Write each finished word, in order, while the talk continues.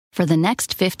For the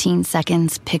next 15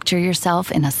 seconds, picture yourself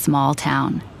in a small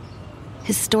town.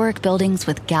 Historic buildings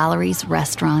with galleries,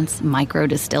 restaurants,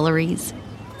 micro-distilleries.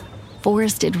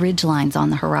 Forested ridgelines on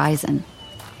the horizon.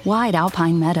 Wide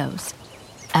alpine meadows.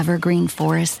 Evergreen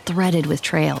forests threaded with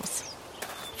trails.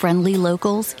 Friendly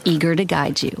locals eager to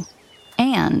guide you.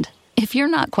 And if you're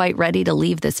not quite ready to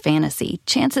leave this fantasy,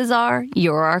 chances are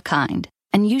you're our kind.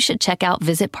 And you should check out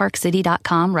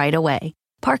visitparkcity.com right away.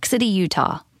 Park City,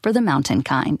 Utah, for the mountain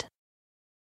kind.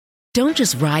 Don't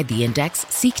just ride the index,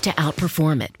 seek to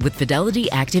outperform it with Fidelity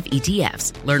Active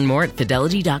ETFs. Learn more at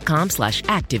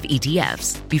fidelity.com/active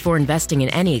ETFs. Before investing in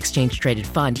any exchange-traded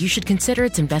fund, you should consider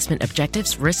its investment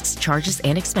objectives, risks, charges,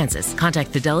 and expenses.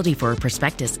 Contact Fidelity for a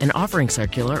prospectus, an offering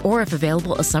circular, or if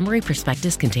available, a summary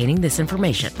prospectus containing this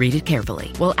information. Read it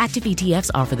carefully. While active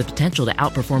ETFs offer the potential to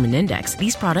outperform an index,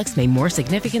 these products may more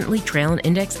significantly trail an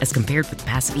index as compared with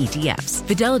passive ETFs.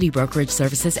 Fidelity Brokerage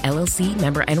Services, LLC,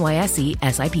 member NYSE,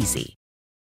 SIPC.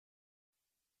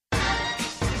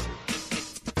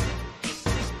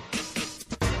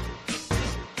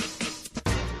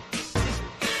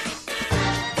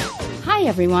 Hi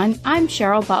everyone, I'm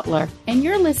Cheryl Butler, and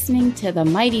you're listening to the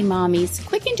Mighty Mommies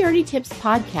Quick and Dirty Tips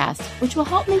podcast, which will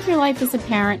help make your life as a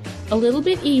parent a little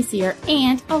bit easier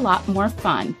and a lot more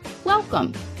fun.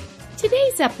 Welcome!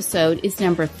 Today's episode is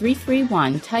number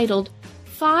 331, titled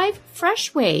 5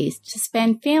 Fresh Ways to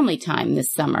Spend Family Time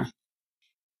This Summer.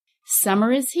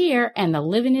 Summer is here and the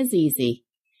living is easy.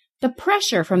 The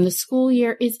pressure from the school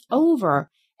year is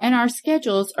over, and our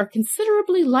schedules are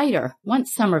considerably lighter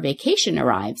once summer vacation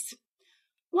arrives.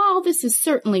 While this is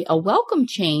certainly a welcome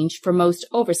change for most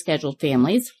overscheduled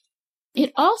families,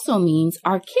 it also means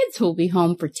our kids will be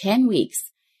home for 10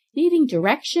 weeks, needing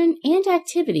direction and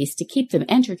activities to keep them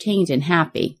entertained and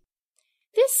happy.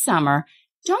 This summer,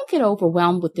 don't get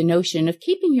overwhelmed with the notion of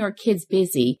keeping your kids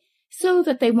busy so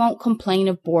that they won't complain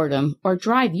of boredom or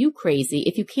drive you crazy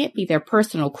if you can't be their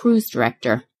personal cruise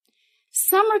director.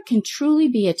 Summer can truly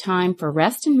be a time for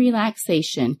rest and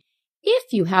relaxation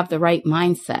if you have the right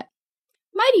mindset.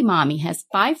 Mighty Mommy has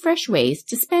 5 fresh ways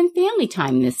to spend family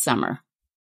time this summer.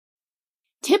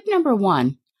 Tip number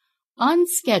 1,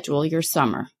 unschedule your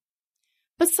summer.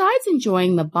 Besides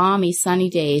enjoying the balmy sunny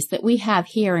days that we have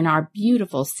here in our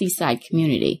beautiful seaside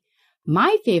community,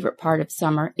 my favorite part of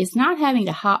summer is not having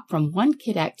to hop from one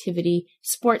kid activity,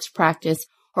 sports practice,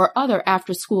 or other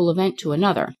after-school event to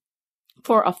another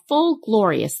for a full,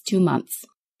 glorious 2 months.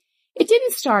 It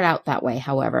didn't start out that way,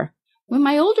 however. When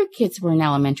my older kids were in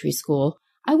elementary school,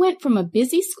 I went from a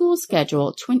busy school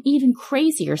schedule to an even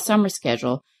crazier summer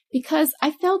schedule because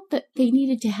I felt that they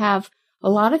needed to have a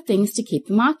lot of things to keep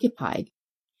them occupied.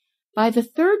 By the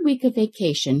 3rd week of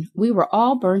vacation, we were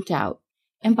all burnt out,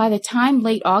 and by the time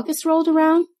late August rolled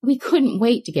around, we couldn't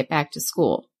wait to get back to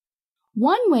school.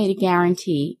 One way to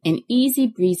guarantee an easy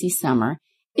breezy summer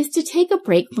is to take a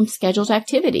break from scheduled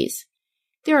activities.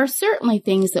 There are certainly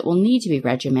things that will need to be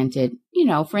regimented.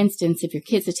 For instance, if your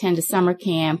kids attend a summer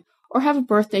camp or have a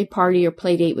birthday party or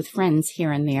play date with friends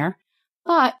here and there.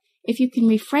 But if you can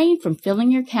refrain from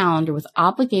filling your calendar with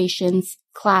obligations,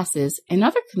 classes, and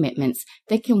other commitments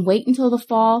that can wait until the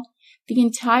fall, the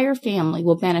entire family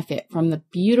will benefit from the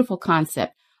beautiful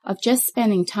concept of just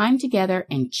spending time together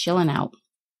and chilling out.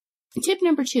 Tip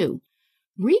number 2,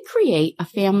 recreate a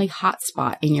family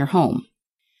hotspot in your home.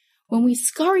 When we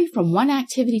scurry from one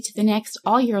activity to the next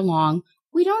all year long,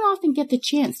 we don't often get the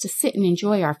chance to sit and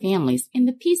enjoy our families in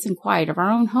the peace and quiet of our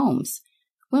own homes.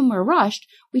 When we're rushed,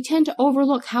 we tend to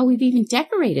overlook how we've even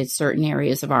decorated certain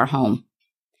areas of our home.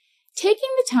 Taking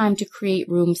the time to create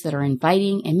rooms that are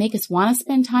inviting and make us want to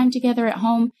spend time together at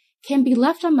home can be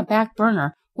left on the back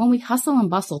burner when we hustle and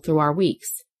bustle through our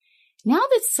weeks. Now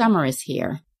that summer is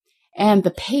here and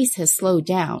the pace has slowed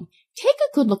down, take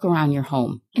a good look around your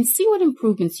home and see what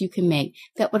improvements you can make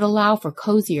that would allow for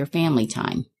cozier family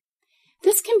time.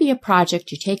 This can be a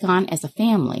project you take on as a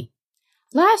family.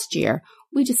 Last year,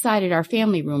 we decided our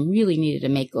family room really needed a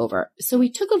makeover, so we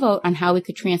took a vote on how we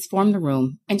could transform the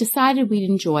room and decided we'd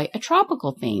enjoy a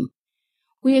tropical theme.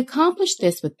 We accomplished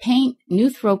this with paint, new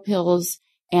throw pillows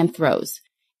and throws,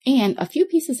 and a few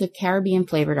pieces of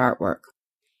Caribbean-flavored artwork.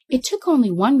 It took only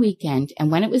one weekend,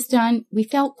 and when it was done, we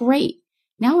felt great.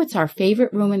 Now it's our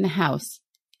favorite room in the house,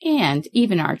 and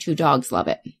even our 2 dogs love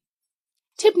it.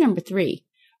 Tip number 3.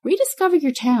 Rediscover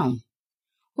your town.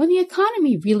 When the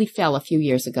economy really fell a few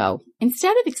years ago,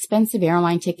 instead of expensive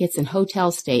airline tickets and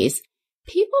hotel stays,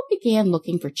 people began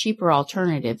looking for cheaper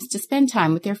alternatives to spend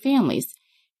time with their families,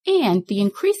 and the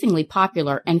increasingly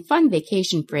popular and fun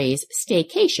vacation phrase,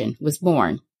 staycation, was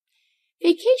born.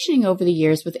 Vacationing over the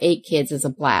years with 8 kids is a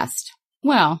blast.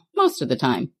 Well, most of the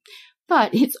time.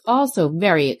 but it's also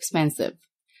very expensive.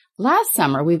 Last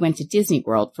summer, we went to Disney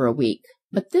World for a week,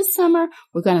 but this summer,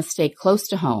 we're going to stay close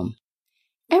to home.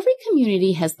 Every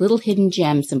community has little hidden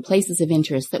gems and places of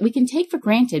interest that we can take for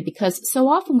granted because so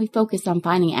often we focus on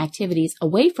finding activities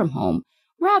away from home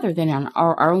rather than in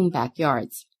our own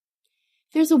backyards.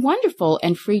 There's a wonderful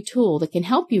and free tool that can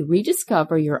help you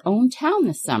rediscover your own town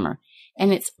this summer,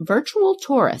 and it's Virtual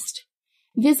Tourist.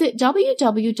 Visit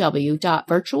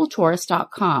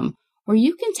www.virtualtourist.com, where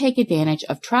you can take advantage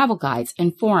of travel guides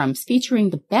and forums featuring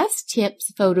the best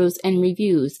tips, photos, and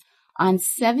reviews on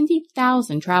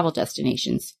 70,000 travel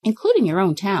destinations, including your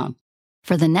own town.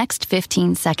 For the next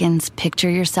 15 seconds,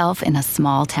 picture yourself in a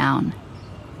small town.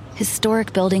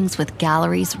 Historic buildings with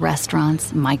galleries,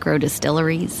 restaurants,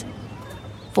 micro-distilleries.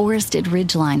 Forested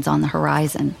ridgelines on the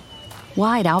horizon.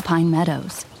 Wide alpine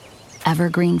meadows.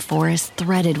 Evergreen forests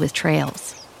threaded with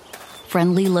trails.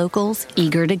 Friendly locals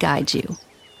eager to guide you.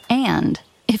 And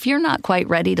if you're not quite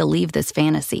ready to leave this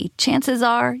fantasy, chances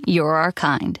are you're our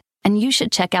kind. And you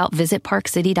should check out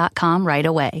visitparkcity.com right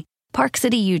away. Park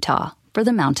City, Utah, for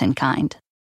the mountain kind.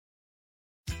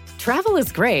 Travel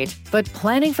is great, but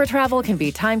planning for travel can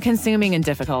be time-consuming and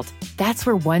difficult. That's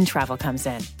where OneTravel comes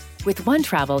in. With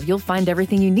OneTravel, you'll find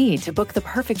everything you need to book the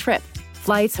perfect trip.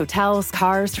 Flights, hotels,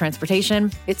 cars,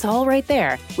 transportation, it's all right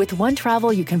there. With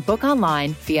OneTravel, you can book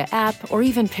online, via app, or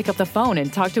even pick up the phone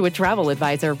and talk to a travel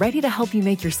advisor ready to help you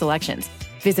make your selections.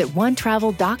 Visit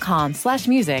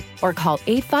onetravel.com/music or call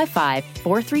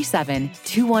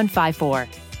 855-437-2154.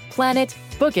 Plan it,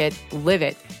 book it, live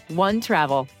it.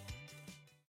 OneTravel.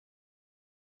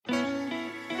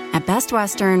 At Best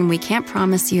Western, we can't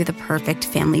promise you the perfect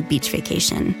family beach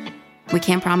vacation. We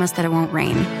can't promise that it won't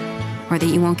rain, or that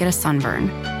you won't get a sunburn,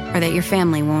 or that your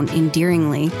family won't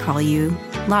endearingly call you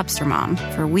Lobster Mom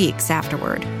for weeks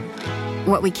afterward.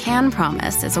 What we can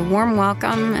promise is a warm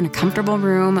welcome and a comfortable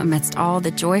room amidst all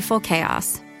the joyful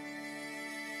chaos.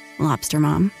 Lobster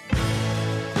Mom.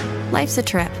 Life's a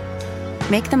trip.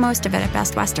 Make the most of it at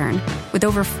Best Western, with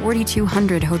over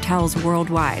 4,200 hotels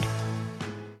worldwide.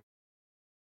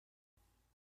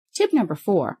 Tip number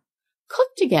 4, cook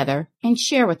together and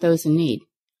share with those in need.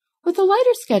 With a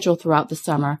lighter schedule throughout the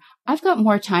summer, I've got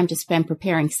more time to spend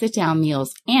preparing sit-down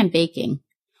meals and baking.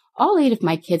 All 8 of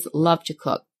my kids love to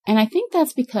cook, and I think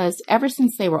that's because ever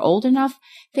since they were old enough,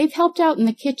 they've helped out in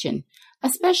the kitchen,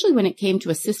 especially when it came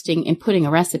to assisting in putting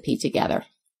a recipe together.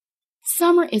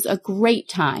 Summer is a great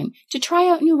time to try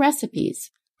out new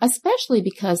recipes, especially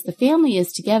because the family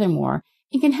is together more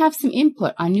and can have some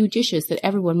input on new dishes that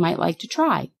everyone might like to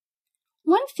try.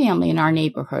 One family in our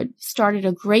neighborhood started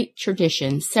a great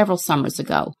tradition several summers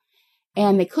ago,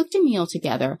 and they cooked a meal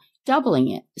together,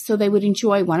 doubling it so they would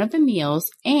enjoy one of the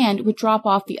meals and would drop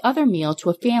off the other meal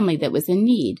to a family that was in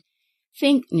need.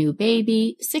 Think new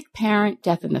baby, sick parent,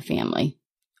 death in the family,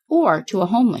 or to a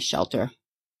homeless shelter.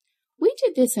 We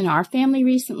did this in our family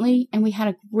recently, and we had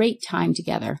a great time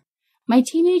together. My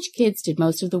teenage kids did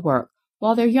most of the work,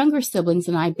 while their younger siblings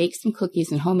and I baked some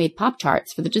cookies and homemade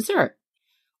Pop-Tarts for the dessert.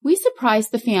 We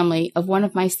surprised the family of one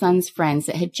of my son's friends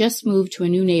that had just moved to a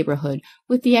new neighborhood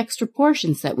with the extra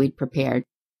portions that we'd prepared.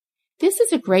 This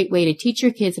is a great way to teach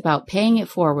your kids about paying it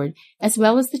forward, as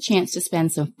well as the chance to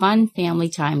spend some fun family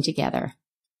time together.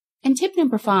 And tip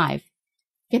number 5,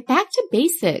 get back to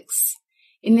basics.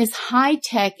 In this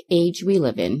high-tech age we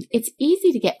live in, it's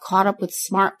easy to get caught up with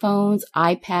smartphones,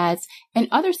 iPads, and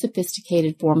other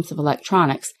sophisticated forms of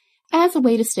electronics as a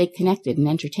way to stay connected and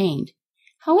entertained.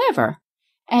 However,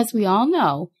 as we all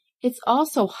know, it's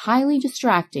also highly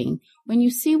distracting when you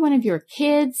see one of your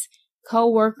kids,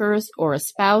 co-workers, or a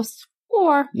spouse,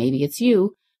 or maybe it's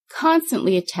you,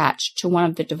 constantly attached to one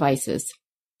of the devices.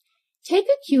 Take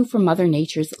a cue from Mother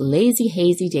Nature's lazy,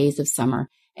 hazy days of summer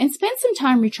and spend some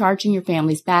time recharging your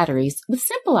family's batteries with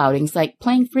simple outings like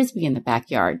playing frisbee in the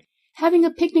backyard, having a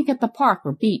picnic at the park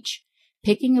or beach,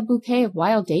 picking a bouquet of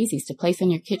wild daisies to place on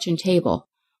your kitchen table,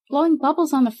 blowing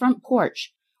bubbles on the front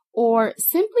porch, or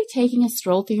simply taking a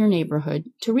stroll through your neighborhood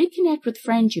to reconnect with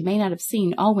friends you may not have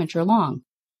seen all winter long.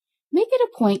 Make it a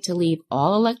point to leave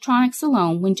all electronics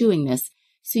alone when doing this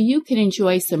so you can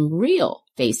enjoy some real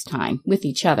FaceTime with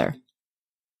each other.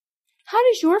 How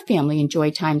does your family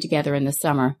enjoy time together in the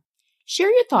summer?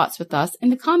 Share your thoughts with us in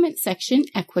the comments section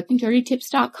at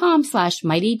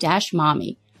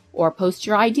quickanddirtytips.com/mighty-mommy, or post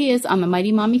your ideas on the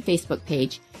Mighty Mommy Facebook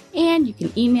page, and you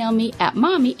can email me at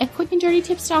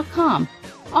mommy@quickanddirtytips.com.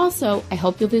 Also, I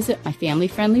hope you'll visit my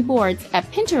family-friendly boards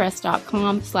at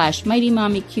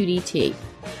pinterest.com/mightymommyqdt.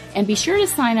 And be sure to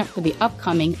sign up for the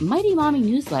upcoming Mighty Mommy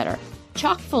newsletter,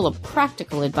 chock full of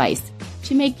practical advice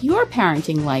to make your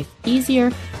parenting life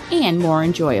easier and more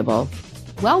enjoyable.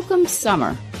 welcome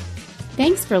summer.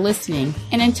 Thanks for listening,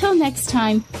 and until next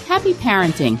time, happy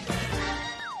parenting.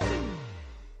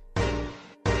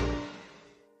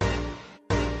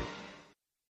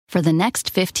 For the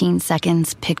next 15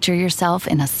 seconds, picture yourself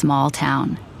in a small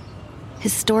town.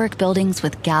 Historic buildings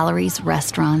with galleries,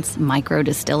 restaurants,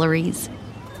 micro-distilleries.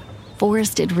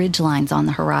 Forested ridgelines on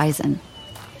the horizon.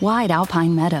 Wide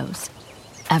alpine meadows.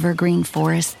 Evergreen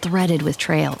forests threaded with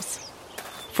trails.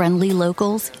 Friendly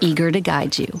locals eager to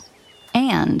guide you.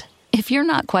 And if you're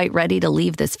not quite ready to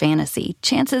leave this fantasy,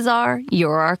 chances are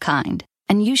you're our kind.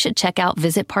 And you should check out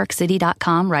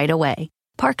visitparkcity.com right away.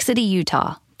 Park City,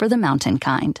 Utah, for the mountain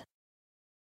kind.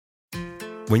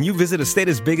 When you visit a state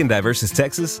as big and diverse as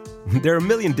Texas, there are a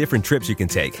million different trips you can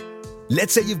take.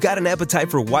 Let's say you've got an appetite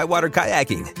for whitewater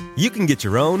kayaking. You can get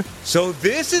your own, so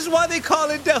this is why they call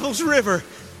it Devil's River,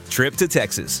 trip to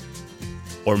Texas.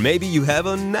 Or maybe you have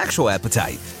an actual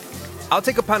appetite. I'll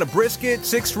take a pound of brisket,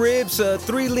 6 ribs,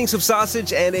 3 links of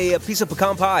sausage, and a piece of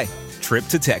pecan pie. Trip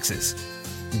to Texas.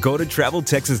 Go to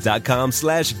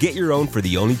TravelTexas.com/get your own for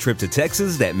the only trip to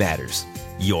Texas that matters.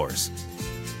 Yours.